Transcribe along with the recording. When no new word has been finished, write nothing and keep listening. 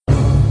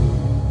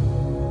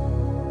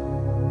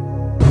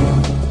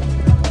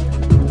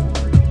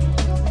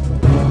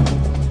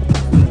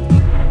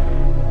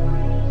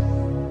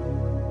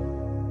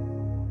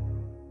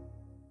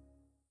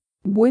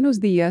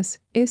Buenos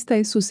días, esta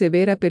es su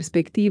severa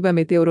perspectiva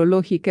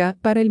meteorológica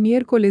para el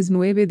miércoles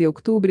 9 de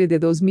octubre de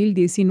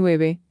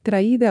 2019,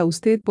 traída a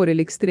usted por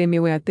el Extreme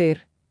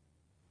Weather.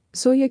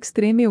 Soy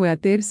Extreme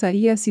Weather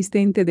y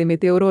asistente de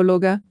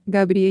meteoróloga,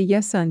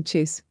 Gabriela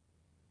Sánchez.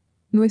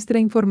 Nuestra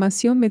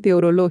información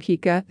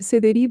meteorológica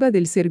se deriva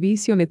del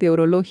Servicio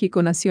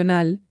Meteorológico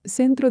Nacional,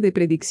 Centro de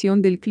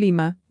Predicción del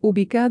Clima,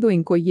 ubicado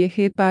en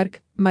College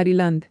Park,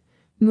 Maryland.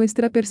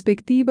 Nuestra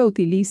perspectiva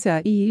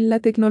utiliza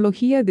la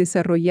tecnología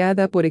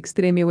desarrollada por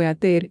Extreme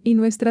Weather y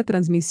nuestra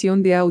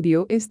transmisión de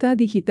audio está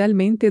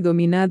digitalmente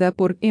dominada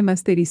por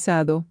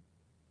e-masterizado.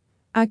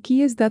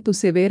 Aquí está tu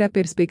severa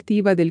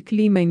perspectiva del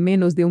clima en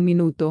menos de un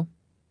minuto.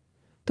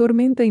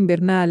 Tormenta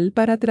invernal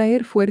para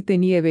traer fuerte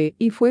nieve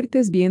y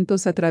fuertes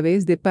vientos a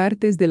través de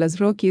partes de las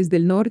Rockies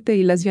del norte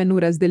y las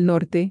llanuras del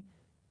norte.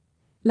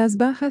 Las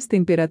bajas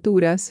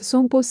temperaturas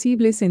son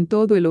posibles en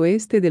todo el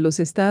oeste de los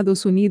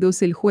Estados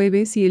Unidos el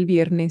jueves y el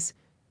viernes.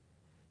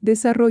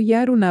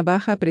 Desarrollar una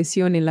baja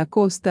presión en la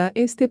costa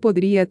este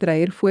podría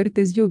traer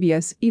fuertes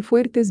lluvias y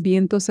fuertes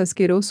vientos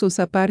asquerosos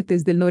a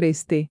partes del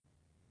noreste.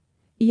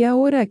 Y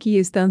ahora aquí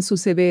están sus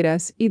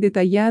severas y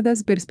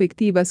detalladas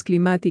perspectivas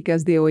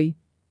climáticas de hoy.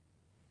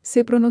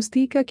 Se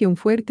pronostica que un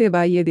fuerte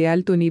valle de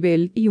alto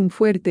nivel y un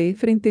fuerte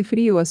frente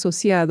frío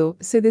asociado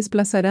se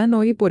desplazarán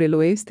hoy por el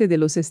oeste de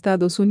los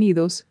Estados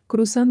Unidos,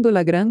 cruzando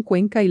la Gran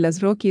Cuenca y las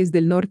Rockies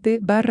del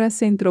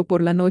norte/centro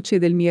por la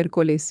noche del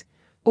miércoles.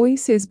 Hoy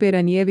se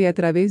espera nieve a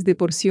través de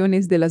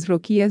porciones de las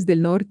Rockies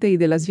del norte y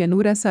de las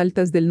llanuras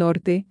altas del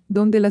norte,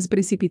 donde las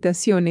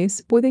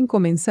precipitaciones pueden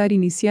comenzar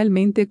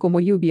inicialmente como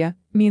lluvia,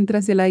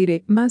 mientras el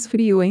aire más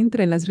frío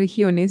entra en las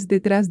regiones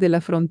detrás de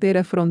la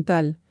frontera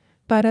frontal.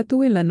 Para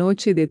tú en la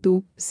noche de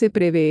tú, se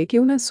prevé que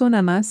una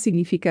zona más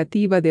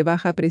significativa de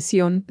baja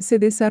presión se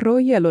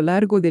desarrolle a lo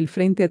largo del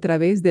frente a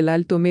través del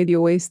Alto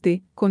Medio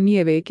Oeste, con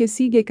nieve que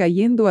sigue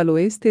cayendo al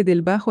oeste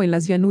del Bajo en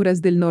las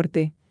llanuras del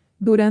norte.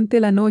 Durante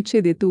la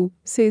noche de tú,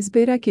 se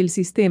espera que el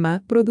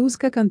sistema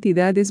produzca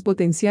cantidades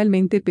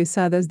potencialmente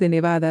pesadas de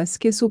nevadas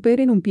que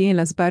superen un pie en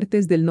las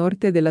partes del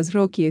norte de las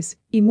Rockies,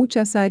 y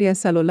muchas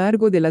áreas a lo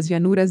largo de las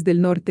llanuras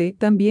del norte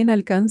también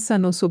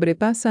alcanzan o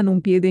sobrepasan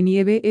un pie de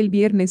nieve el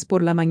viernes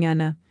por la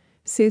mañana.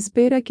 Se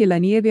espera que la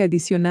nieve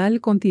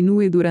adicional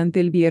continúe durante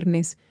el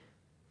viernes.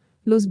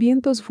 Los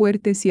vientos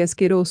fuertes y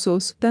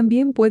asquerosos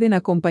también pueden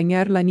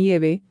acompañar la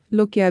nieve,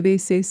 lo que a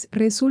veces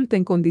resulta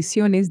en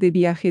condiciones de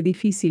viaje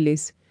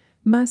difíciles.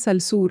 Más al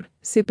sur,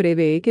 se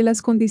prevé que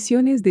las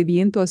condiciones de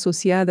viento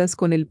asociadas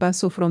con el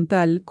paso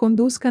frontal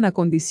conduzcan a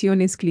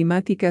condiciones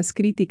climáticas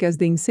críticas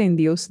de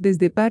incendios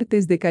desde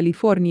partes de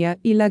California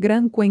y la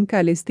Gran Cuenca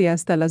al este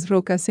hasta las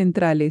rocas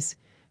centrales.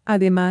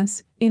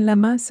 Además, en la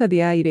masa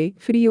de aire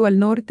frío al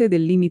norte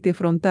del límite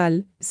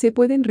frontal, se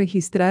pueden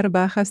registrar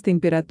bajas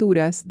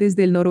temperaturas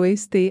desde el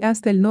noroeste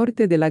hasta el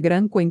norte de la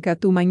Gran Cuenca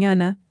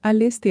mañana,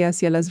 al este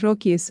hacia las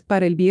Rockies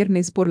para el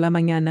viernes por la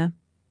mañana.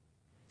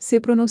 Se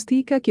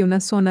pronostica que una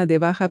zona de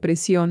baja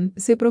presión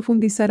se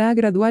profundizará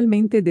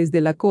gradualmente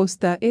desde la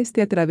costa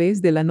este a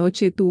través de la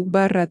noche tú,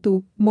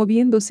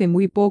 moviéndose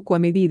muy poco a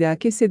medida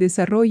que se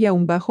desarrolla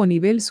un bajo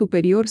nivel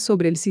superior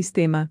sobre el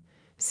sistema.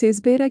 Se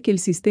espera que el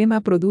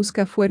sistema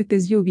produzca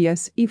fuertes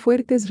lluvias y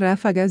fuertes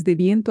ráfagas de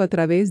viento a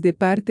través de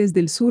partes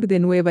del sur de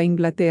Nueva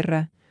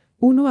Inglaterra.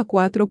 1 a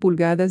 4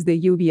 pulgadas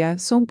de lluvia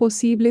son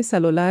posibles a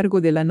lo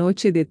largo de la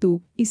noche de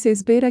tú, y se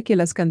espera que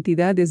las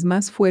cantidades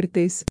más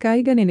fuertes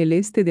caigan en el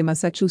este de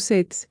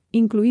Massachusetts,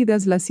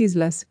 incluidas las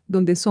islas,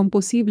 donde son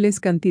posibles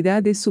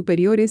cantidades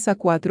superiores a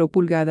 4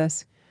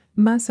 pulgadas.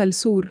 Más al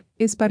sur,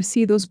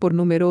 esparcidos por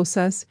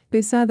numerosas,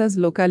 pesadas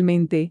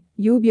localmente,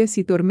 lluvias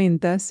y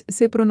tormentas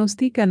se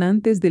pronostican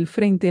antes del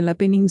frente en la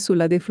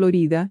península de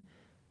Florida.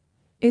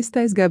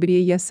 Esta es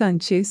Gabriela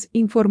Sánchez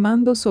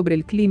informando sobre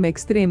el clima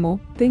extremo.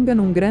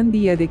 Tengan un gran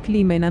día de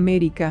clima en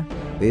América.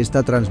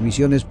 Esta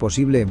transmisión es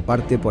posible en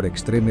parte por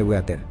Extreme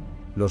Weather.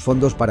 Los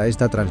fondos para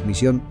esta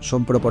transmisión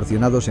son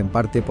proporcionados en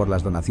parte por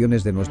las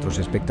donaciones de nuestros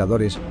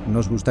espectadores.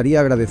 Nos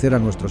gustaría agradecer a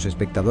nuestros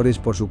espectadores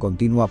por su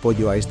continuo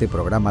apoyo a este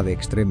programa de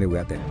Extreme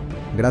Weather.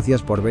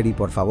 Gracias por ver y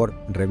por favor,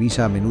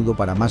 revisa a menudo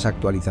para más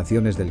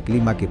actualizaciones del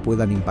clima que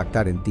puedan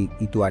impactar en ti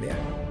y tu área.